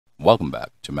Welcome back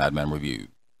to MadMan Review.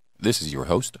 This is your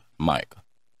host, Mike.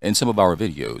 In some of our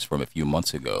videos from a few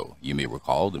months ago, you may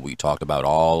recall that we talked about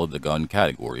all of the gun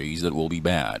categories that will be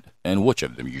banned, and which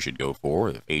of them you should go for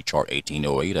if H.R.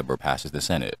 1808 ever passes the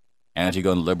Senate.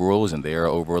 Anti-gun liberals and their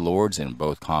overlords in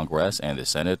both Congress and the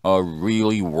Senate are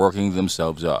really working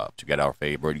themselves up to get our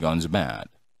favorite guns banned.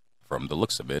 From the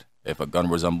looks of it, if a gun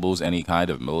resembles any kind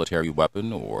of military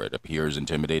weapon or it appears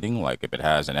intimidating, like if it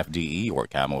has an FDE or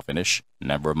camo finish,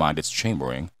 never mind its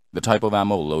chambering, the type of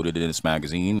ammo loaded in its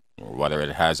magazine, or whether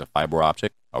it has a fiber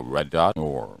optic, a red dot,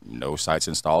 or no sights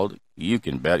installed, you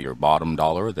can bet your bottom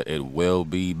dollar that it will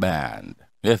be banned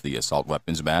if the assault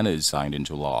weapons ban is signed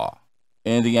into law.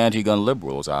 In the anti-gun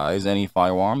liberals' eyes, any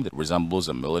firearm that resembles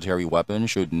a military weapon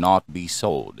should not be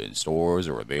sold in stores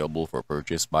or available for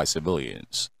purchase by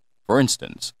civilians. For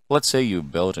instance, let's say you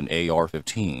built an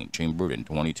AR-15 chambered in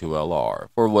 .22 LR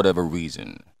for whatever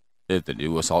reason. If the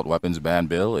new assault weapons ban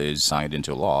bill is signed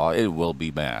into law, it will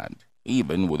be banned,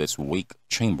 even with its weak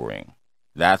chambering.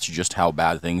 That's just how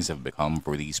bad things have become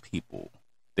for these people.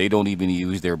 They don't even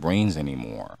use their brains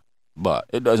anymore. But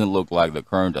it doesn't look like the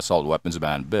current assault weapons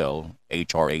ban bill,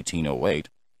 H.R. 1808,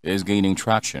 is gaining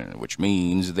traction, which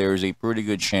means there's a pretty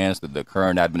good chance that the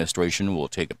current administration will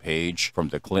take a page from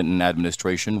the Clinton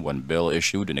administration when Bill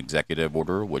issued an executive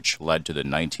order which led to the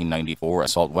 1994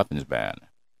 assault weapons ban.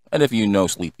 And if you know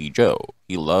Sleepy Joe,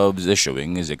 he loves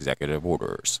issuing his executive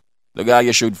orders. The guy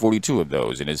issued 42 of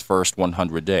those in his first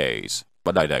 100 days,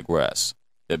 but I digress.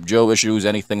 If Joe issues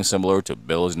anything similar to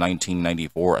Bill's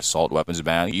 1994 assault weapons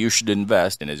ban, you should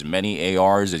invest in as many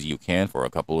ARs as you can for a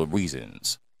couple of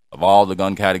reasons. Of all the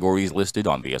gun categories listed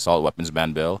on the assault weapons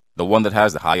ban bill, the one that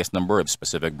has the highest number of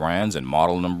specific brands and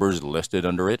model numbers listed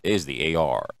under it is the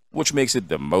AR, which makes it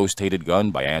the most hated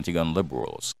gun by anti-gun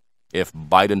liberals. If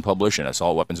Biden published an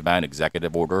assault weapons ban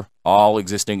executive order, all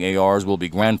existing ARs will be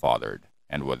grandfathered,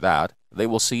 and with that, they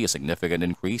will see a significant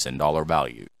increase in dollar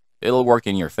value. It'll work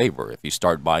in your favor if you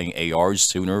start buying ARs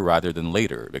sooner rather than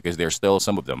later, because they're still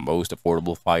some of the most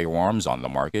affordable firearms on the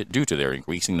market due to their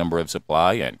increasing number of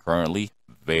supply and currently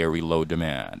very low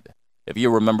demand. If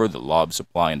you remember the law of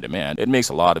supply and demand, it makes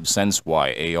a lot of sense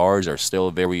why ARs are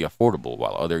still very affordable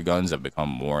while other guns have become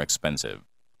more expensive.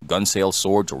 Gun sales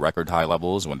soared to record high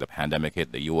levels when the pandemic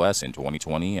hit the US in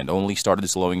 2020 and only started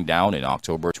slowing down in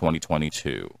October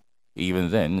 2022. Even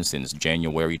then, since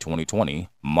January 2020,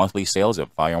 monthly sales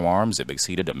of firearms have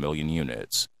exceeded 1 million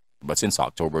units. But since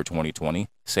October 2020,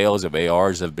 sales of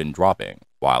ARs have been dropping,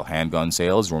 while handgun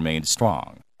sales remained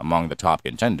strong. Among the top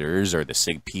contenders are the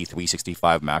SIG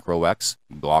P365 Macro X,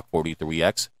 Glock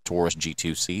 43X, Taurus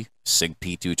G2C, SIG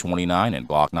P229, and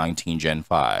Glock 19 Gen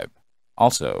 5.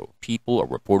 Also, people are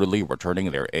reportedly returning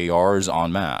their ARs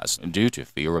en masse due to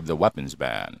fear of the weapons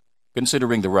ban.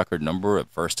 Considering the record number of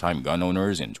first-time gun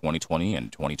owners in 2020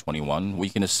 and 2021, we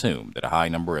can assume that a high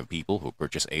number of people who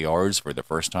purchase ARs for the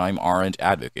first time aren't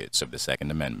advocates of the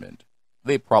Second Amendment.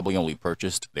 They probably only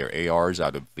purchased their ARs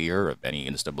out of fear of any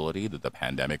instability that the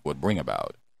pandemic would bring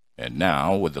about. And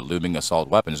now, with the looming assault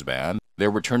weapons ban, they're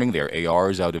returning their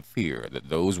ARs out of fear that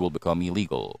those will become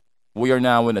illegal. We are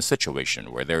now in a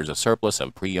situation where there's a surplus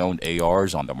of pre-owned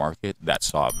ARs on the market that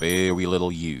saw very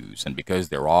little use, and because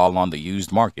they're all on the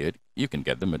used market, you can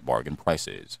get them at bargain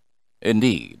prices.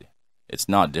 Indeed, it's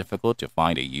not difficult to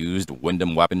find a used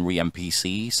Wyndham Weaponry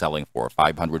MPC selling for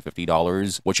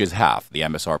 $550, which is half the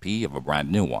MSRP of a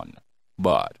brand new one.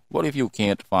 But what if you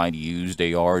can't find used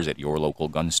ARs at your local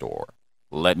gun store?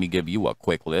 Let me give you a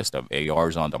quick list of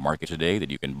ARs on the market today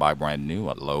that you can buy brand new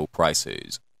at low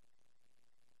prices.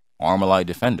 Armalite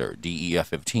Defender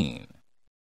DEF-15.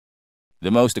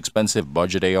 The most expensive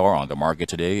budget AR on the market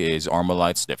today is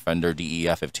Armalite's Defender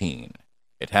DEF-15.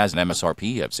 It has an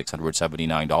MSRP of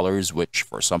 $679, which,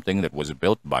 for something that was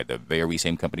built by the very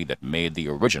same company that made the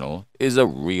original, is a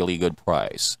really good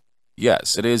price.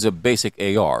 Yes, it is a basic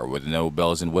AR with no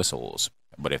bells and whistles,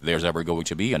 but if there's ever going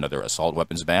to be another assault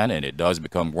weapons ban and it does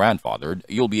become grandfathered,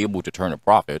 you'll be able to turn a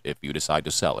profit if you decide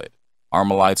to sell it.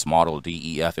 Armalite's model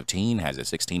DEF-15 has a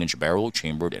 16-inch barrel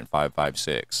chambered in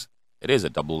 .556. It is a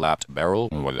double-lapped barrel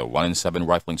with a 1-in-7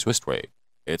 rifling twist rate.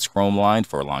 It's chrome-lined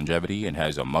for longevity and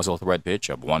has a muzzle thread pitch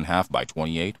of 1/2 by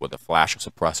 28 with a flash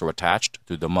suppressor attached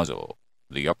to the muzzle.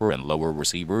 The upper and lower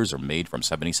receivers are made from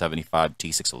 7075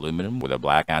 T6 aluminum with a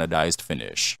black anodized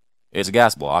finish. Its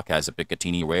gas block has a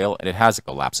Picatinny rail and it has a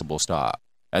collapsible stock.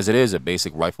 As it is a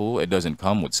basic rifle, it doesn't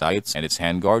come with sights and its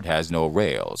handguard has no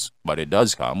rails, but it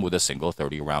does come with a single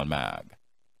 30-round mag.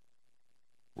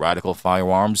 Radical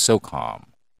Firearms SOCOM.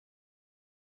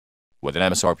 With an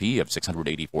MSRP of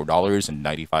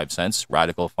 $684.95,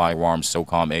 Radical Firearms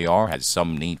SOCOM AR has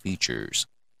some neat features.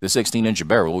 The 16-inch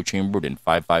barrel, chambered in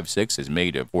 5.56, is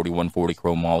made of 4140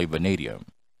 chromoly vanadium.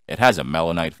 It has a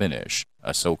melanite finish,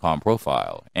 a SOCOM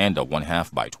profile, and a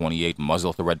 1/2 by 28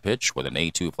 muzzle thread pitch with an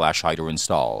A2 flash hider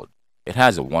installed. It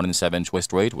has a 1-in-7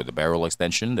 twist rate with a barrel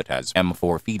extension that has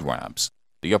M4 feed ramps.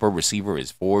 The upper receiver is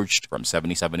forged from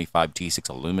 7075 T6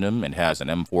 aluminum and has an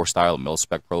M4 style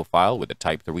mil-spec profile with a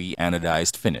Type 3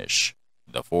 anodized finish.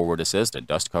 The forward assist and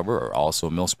dust cover are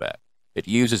also mil-spec. It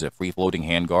uses a free-floating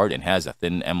handguard and has a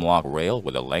thin M-lock rail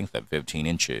with a length of 15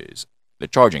 inches. The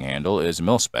charging handle is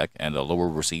mil-spec and the lower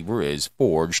receiver is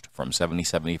forged from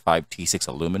 7075 T6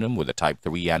 aluminum with a Type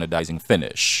 3 anodizing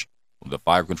finish. The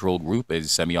fire control group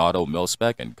is semi-auto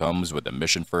mil-spec and comes with a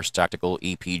Mission First Tactical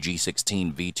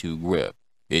EPG-16 V2 grip.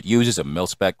 It uses a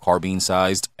mil-spec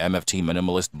carbine-sized MFT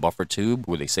minimalist buffer tube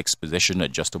with a 6-position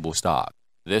adjustable stock.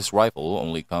 This rifle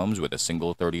only comes with a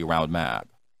single 30-round mag.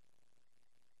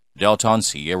 Delton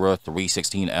Sierra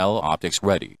 316L optics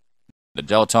ready. The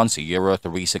Delton Sierra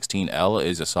 316L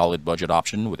is a solid budget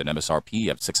option with an MSRP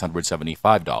of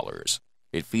 $675.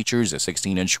 It features a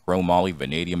 16-inch chromoly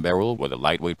vanadium barrel with a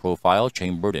lightweight profile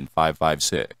chambered in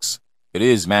 5.56. It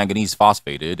is manganese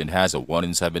phosphated and has a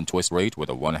 1-in-7 twist rate with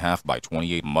a 1/2 by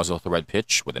 28 muzzle thread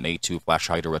pitch with an A2 flash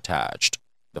hider attached.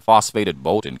 The phosphated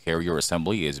bolt and carrier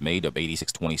assembly is made of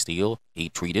 8620 steel,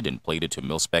 heat-treated and plated to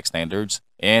mil-spec standards,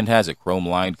 and has a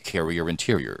chrome-lined carrier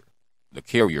interior. The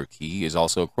carrier key is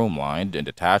also chrome-lined and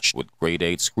attached with grade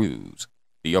 8 screws.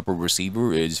 The upper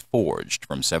receiver is forged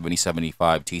from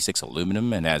 7075 T6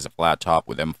 aluminum and has a flat top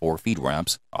with M4 feed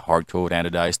ramps, a hard-coat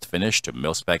anodized finish to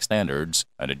mil-spec standards,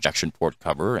 an ejection port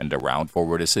cover, and a round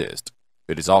forward assist.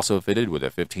 It is also fitted with a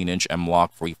 15-inch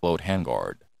M-lock free-float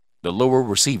handguard. The lower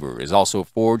receiver is also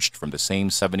forged from the same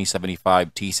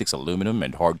 7075 T6 aluminum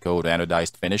and hard-coat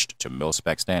anodized finished to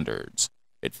mil-spec standards.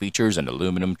 It features an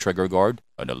aluminum trigger guard,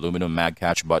 an aluminum mag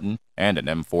catch button, and an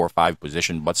M4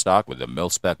 5-position buttstock with a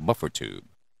mil-spec buffer tube.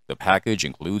 The package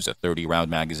includes a 30-round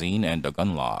magazine and a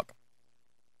gun lock.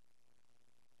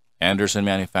 Anderson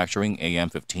Manufacturing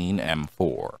AM-15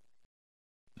 M4.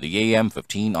 The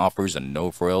AM-15 offers a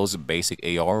no-frills basic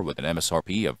AR with an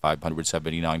MSRP of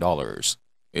 $579.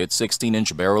 Its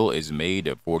 16-inch barrel is made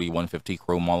of 4150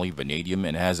 chromoly vanadium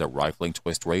and has a rifling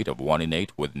twist rate of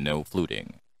 1-in-8 with no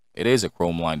fluting. It is a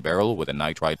chrome-lined barrel with a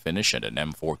nitride finish and an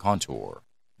M4 contour.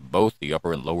 Both the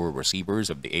upper and lower receivers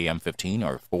of the AM-15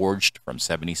 are forged from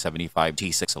 7075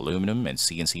 T6 aluminum and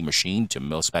CNC machined to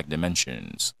mil-spec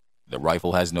dimensions. The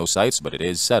rifle has no sights, but it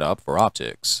is set up for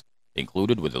optics.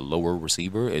 Included with the lower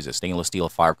receiver is a stainless steel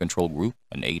fire control group,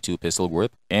 an A2 pistol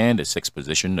grip, and a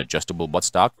 6-position adjustable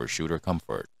buttstock for shooter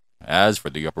comfort. As for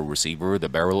the upper receiver, the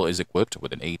barrel is equipped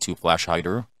with an A2 flash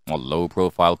hider, a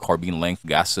low-profile carbine-length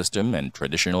gas system, and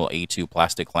traditional A2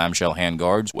 plastic clamshell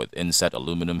handguards with inset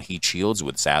aluminum heat shields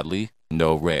with, sadly,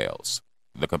 no rails.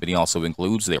 The company also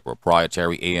includes their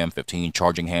proprietary AM-15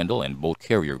 charging handle and bolt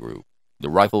carrier group. The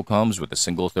rifle comes with a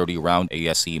single 30-round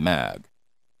ASC mag.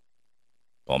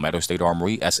 Palmetto State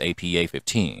Armory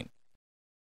SAPA-15.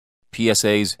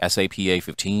 PSA's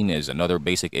SAPA-15 is another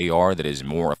basic AR that is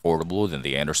more affordable than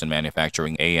the Anderson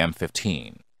Manufacturing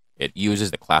AM-15. It uses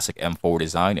the classic M4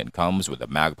 design and comes with a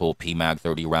Magpul PMag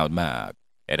 30-round mag.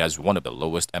 It has one of the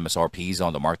lowest MSRPs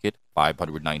on the market,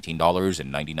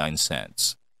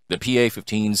 $519.99. The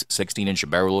PA-15's 16-inch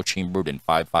barrel chambered in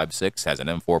 5.56 has an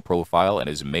M4 profile and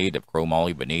is made of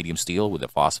chromoly vanadium steel with a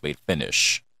phosphate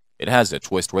finish. It has a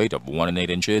twist rate of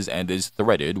 1-in-8 inches and is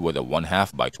threaded with a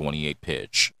 1/2 by 28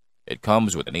 pitch. It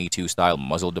comes with an A2 style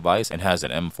muzzle device and has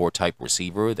an M4 type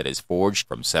receiver that is forged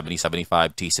from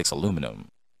 7075 T6 aluminum.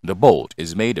 The bolt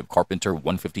is made of Carpenter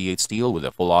 158 steel with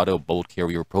a full auto bolt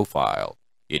carrier profile.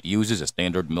 It uses a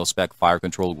standard mil-spec fire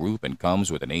control group and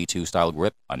comes with an A2 style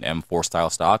grip, an M4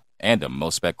 style stock, and a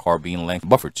mil-spec carbine length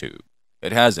buffer tube.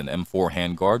 It has an M4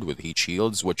 handguard with heat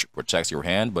shields which protects your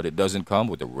hand, but it doesn't come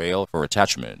with a rail for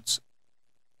attachments.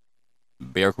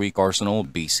 Bear Creek Arsenal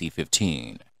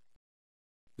BC-15.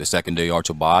 The second AR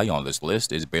to buy on this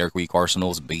list is Bear Creek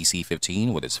Arsenal's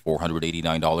BC-15 with its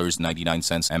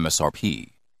 $489.99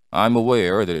 MSRP. I'm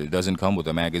aware that it doesn't come with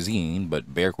a magazine,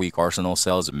 but Bear Creek Arsenal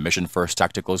sells Mission First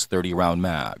Tactical's 30-round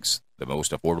mags. The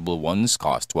most affordable ones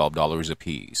cost $12 a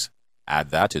piece.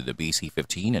 Add that to the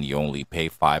BC-15 and you only pay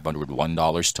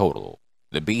 $501 total.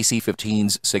 The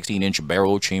BC-15's 16-inch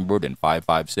barrel chambered in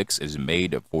 5.56 is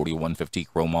made of 4150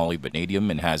 chromoly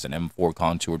vanadium and has an M4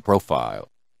 contoured profile.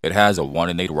 It has a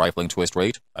 1-in-8 rifling twist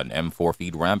rate, an M4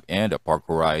 feed ramp, and a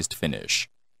parkerized finish.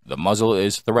 The muzzle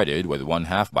is threaded with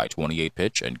 1/2 by 28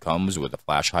 pitch and comes with a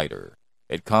flash hider.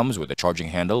 It comes with a charging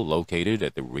handle located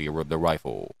at the rear of the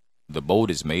rifle. The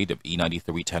bolt is made of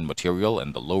E9310 material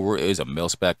and the lower is a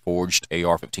mil-spec forged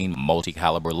AR-15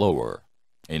 multi-caliber lower.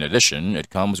 In addition, it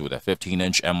comes with a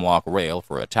 15-inch M-lock rail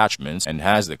for attachments and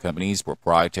has the company's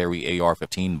proprietary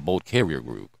AR-15 bolt carrier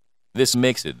group. This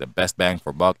makes it the best bang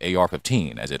for buck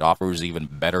AR-15 as it offers even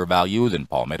better value than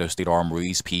Palmetto State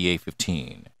Armory's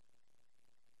PA-15.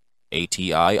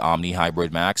 ATI Omni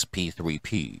Hybrid Max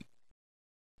P3P.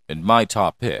 And my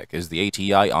top pick is the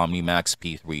ATI Omni Max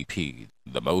P3P,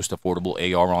 the most affordable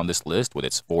AR on this list with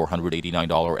its $489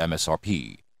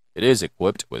 MSRP. It is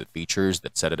equipped with features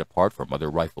that set it apart from other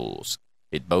rifles.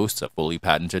 It boasts a fully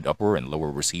patented upper and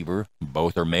lower receiver.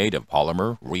 Both are made of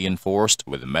polymer, reinforced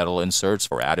with metal inserts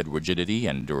for added rigidity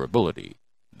and durability.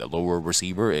 The lower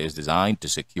receiver is designed to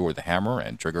secure the hammer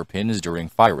and trigger pins during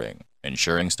firing,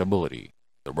 ensuring stability.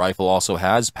 The rifle also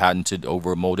has patented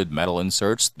over-molded metal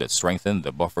inserts that strengthen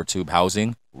the buffer tube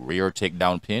housing, rear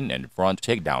takedown pin, and front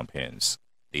takedown pins.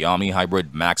 The Omni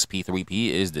Hybrid Max P3P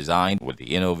is designed with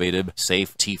the innovative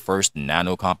Safety First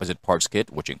Nano Composite Parts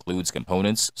Kit, which includes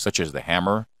components such as the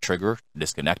hammer, trigger,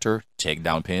 disconnector,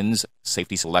 takedown pins,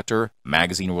 safety selector,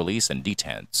 magazine release, and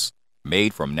detents.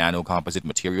 Made from nano composite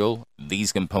material,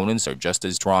 these components are just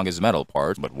as strong as metal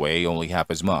parts but weigh only half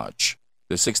as much.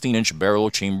 The 16-inch barrel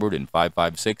chambered in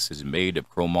 5.56 is made of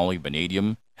chromoly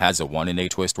vanadium, has a 1-in-8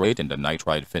 twist rate, and a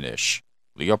nitride finish.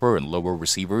 The upper and lower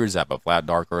receivers have a flat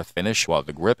dark earth finish while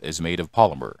the grip is made of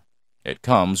polymer. It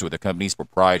comes with the company's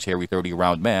proprietary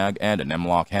 30-round mag and an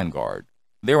M-lock handguard.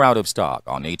 They're out of stock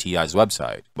on ATI's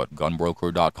website, but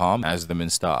gunbroker.com has them in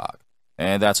stock.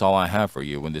 And that's all I have for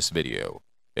you in this video.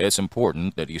 It's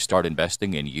important that you start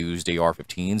investing in used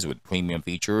AR-15s with premium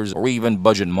features or even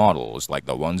budget models like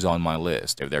the ones on my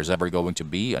list if there's ever going to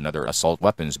be another assault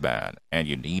weapons ban, and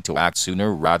you need to act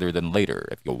sooner rather than later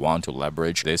if you want to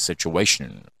leverage this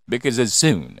situation. Because as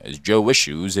soon as Joe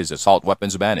issues his assault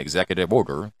weapons ban executive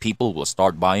order, people will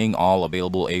start buying all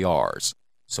available ARs.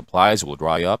 Supplies will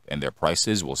dry up and their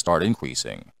prices will start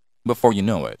increasing. Before you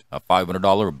know it, a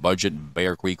 $500 budget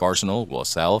Bear Creek arsenal will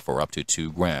sell for up to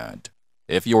 $2,000.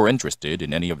 If you're interested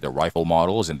in any of the rifle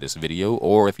models in this video,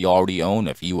 or if you already own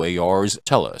a few ARs,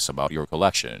 tell us about your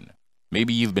collection.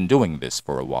 Maybe you've been doing this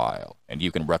for a while, and you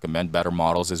can recommend better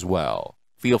models as well.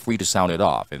 Feel free to sound it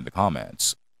off in the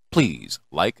comments. Please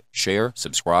like, share,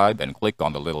 subscribe, and click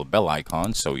on the little bell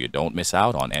icon so you don't miss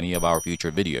out on any of our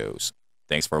future videos.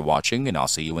 Thanks for watching, and I'll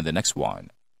see you in the next one.